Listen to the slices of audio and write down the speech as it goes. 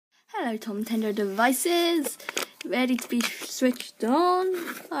Hello, Tom Nintendo devices. Ready to be switched on?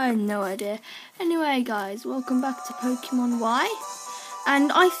 I have no idea. Anyway, guys, welcome back to Pokemon Y.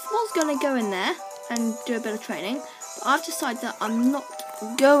 And I was going to go in there and do a bit of training, but I've decided that I'm not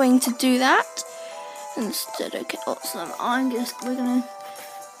going to do that. Instead, okay, awesome. We're going to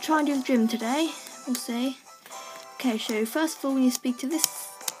try and do the gym today. We'll see. Okay, so first of all, we need to speak to this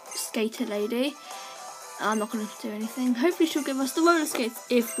skater lady. I'm not going to do anything. Hopefully she'll give us the roller skates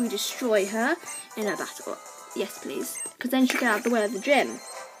if we destroy her in a battle. Yes, please. Because then she'll get out of the way of the gym.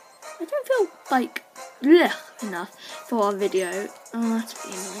 I don't feel like enough for our video. Oh, that's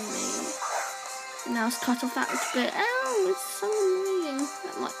really annoying me. And now it's cut off that little bit. Ow, it's so annoying.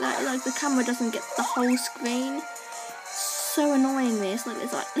 Like that, like the camera doesn't get the whole screen. So annoying this. Like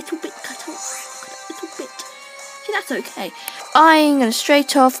there's like little bit cut off. Little bit. See, that's okay. I'm going to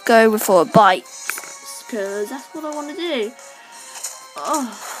straight off go before a bite. Because that's what I want to do. Oh,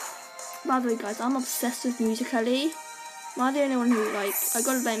 by the way, guys, I'm obsessed with Musical.ly. Am I the only one who, like, I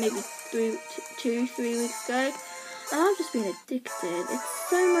got it like maybe 3 weeks ago, and I've just been addicted. It's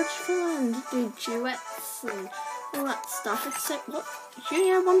so much fun to do duets and all that stuff. It's so, what? You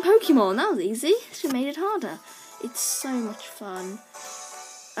only had one Pokemon, that was easy. She made it harder. It's so much fun.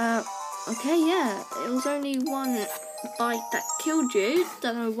 Okay, yeah, it was only one bite that killed you.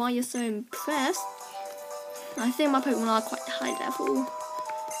 Don't know why you're so impressed. I think my Pokemon are quite high level.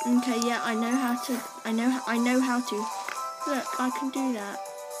 Okay, yeah, I know how to. Look, I can do that.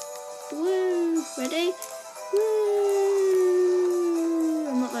 Woo! Ready? Woo!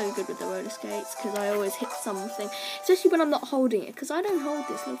 I'm not very good with the roller skates because I always hit something, especially when I'm not holding it. Because I don't hold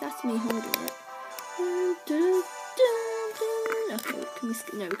this. Look, that's me holding it. Okay, can we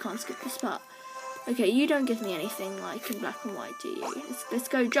skip? No, we can't skip this part. Okay, you don't give me anything like in black and white, do you? Let's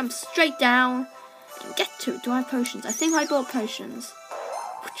go. Jump straight down. And get to it. Do I have potions? I think I bought potions.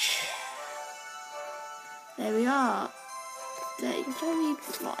 There we are. There you go.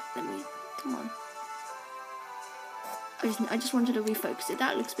 Let me. Come on. I just wanted to refocus it.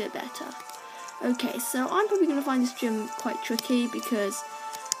 That looks a bit better. Okay, so I'm probably going to find this gym quite tricky because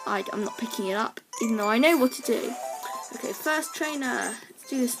I'm not picking it up, even though I know what to do. Okay, first trainer. Let's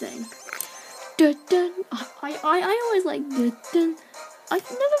do this thing. Dun, dun. I always like dun, dun. I've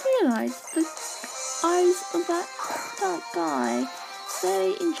never realised the eyes of that guy.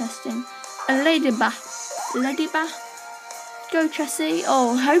 Very interesting. A ladybug. Go, Chessie.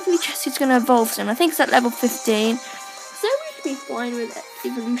 Oh, hopefully Chessie's going to evolve soon. I think it's at level 15. So we could be fine with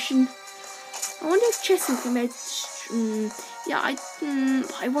evolution. I wonder if Chessie's going to be... yeah,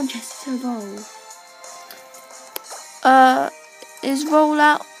 I want Chessie to evolve. Is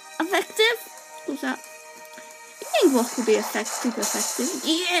rollout effective? What's that? You think what will be super effective?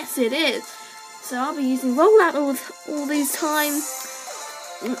 Yes, it is. So I'll be using rollout all these time.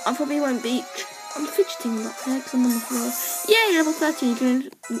 I probably won't be. I'm fidgeting up there because I'm on the floor. Yay, level 13, you can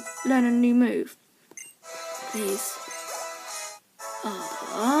learn a new move. Please.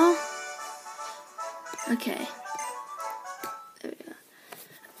 Aww. Okay. There we go.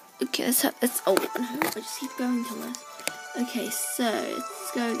 Okay, let's oh, no, I just keep going till this. Okay, so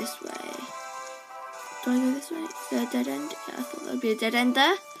let's go this way. Do I go this way? Is there a dead end? Yeah, I thought there would be a dead end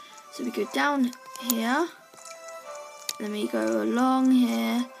there. So we go down here. Then we go along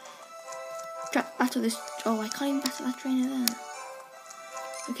here. Battle this. Oh, I can't even battle that trainer there.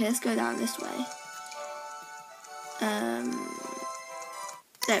 Okay, let's go down this way.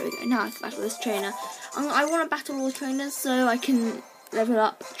 There we go. Now I have to battle this trainer. I want to battle all the trainers so I can level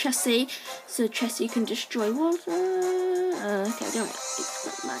up Chessie, so Chessie can destroy water. Okay, I don't want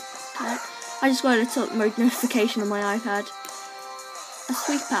to. I just got a little notification on my iPad. A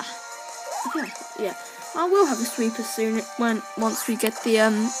sweeper. Yeah, I will have a sweeper soon once we get the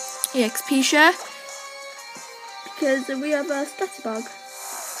EXP share, because we have a scatterbug.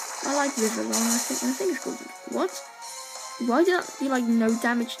 I like Riverlon. I think it's called what? Why did that do like no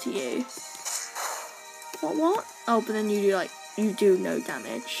damage to you? What? Oh, but then you do no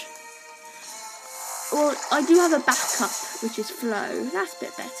damage. Well, I do have a backup, which is Flo. That's a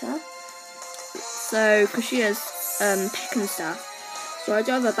bit better. So, because she has peck and stuff. So I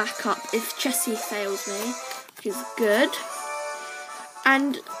do have a backup if Chessie fails me, which is good.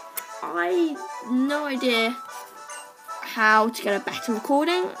 And I have no idea how to get a better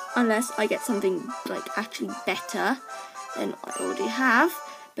recording unless I get something like actually better than I already have.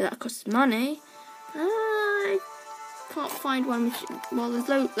 But that costs money. I can't find one which, well, there's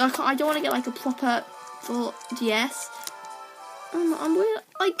I don't want to get like a proper for DS. We're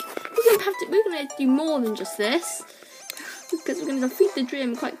gonna do more than just this. Because we're going to defeat the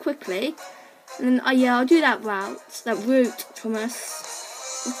gym quite quickly. And then, yeah, I'll do that route, Thomas.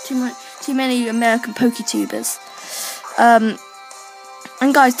 Too many American PokeTubers.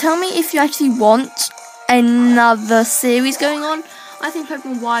 And guys, tell me if you actually want another series going on. I think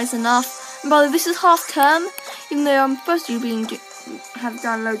Pokemon Y is enough. And by the way, this is half term, even though I'm supposed to have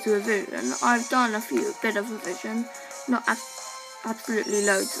done loads of revision. I've done a bit of revision, not absolutely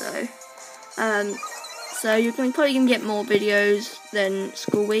loads though. So you're probably gonna get more videos than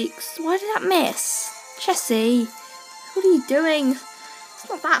school weeks. Why did that miss, Chessie? What are you doing? It's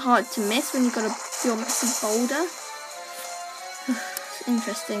not that hard to miss when you've got your massive boulder.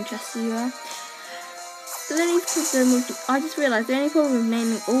 Interesting, Chessie, you are. The only problem with, I just realised the only problem with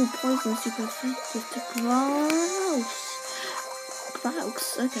naming all poison super effective to Kalos.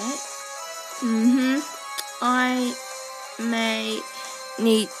 Okay. I may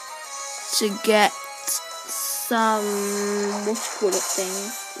need to get some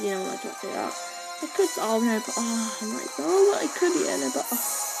things. You know what I'm talking about. I could, I'm like, I could,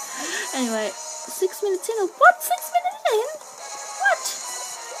 Anyway, 6 minutes in, what? 6 minutes in? What?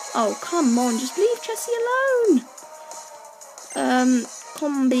 Oh, come on, just leave Chessie alone.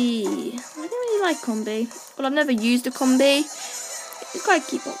 Combi. I don't really like Combi. Well, I've never used a Combi. It's quite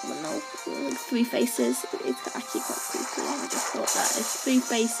cute, like 3 faces. It's actually quite cool. I just thought that. It's 3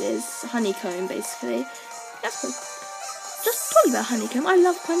 faces, honeycomb, basically. That's cool. Just talking about honeycomb, I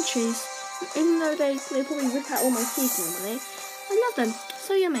love crunchies. Even though they probably rip out all my teeth normally, I love them.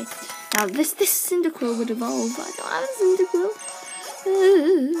 So yummy. Now this Cyndaquil would evolve. I don't have a Cyndaquil.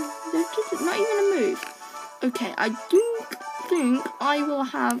 Not even a move. Okay, I don't think I will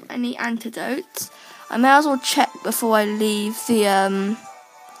have any antidotes. I may as well check before I leave the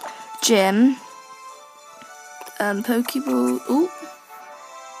gym. Pokeball. Ooh.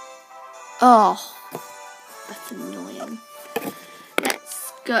 Oh, that's annoying.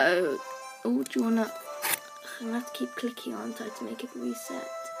 Let's go. Oh, do you wanna? I'm gonna have to keep clicking on to make it reset.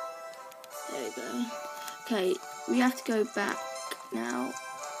 There we go. Okay, we have to go back now.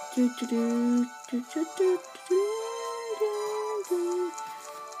 Just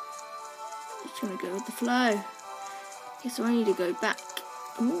gonna go with the flow. Okay, so I need to go back.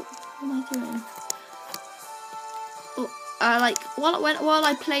 Oh, what am I doing? Oh, while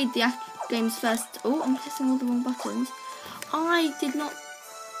I played the games first. Oh, I'm pressing all the wrong buttons. I did not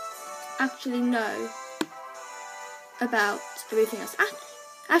actually know about everything else.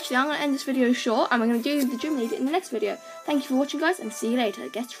 Actually, I'm going to end this video short and I'm going to do the gym lead in the next video. Thank you for watching, guys, and see you later.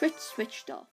 Get switched off.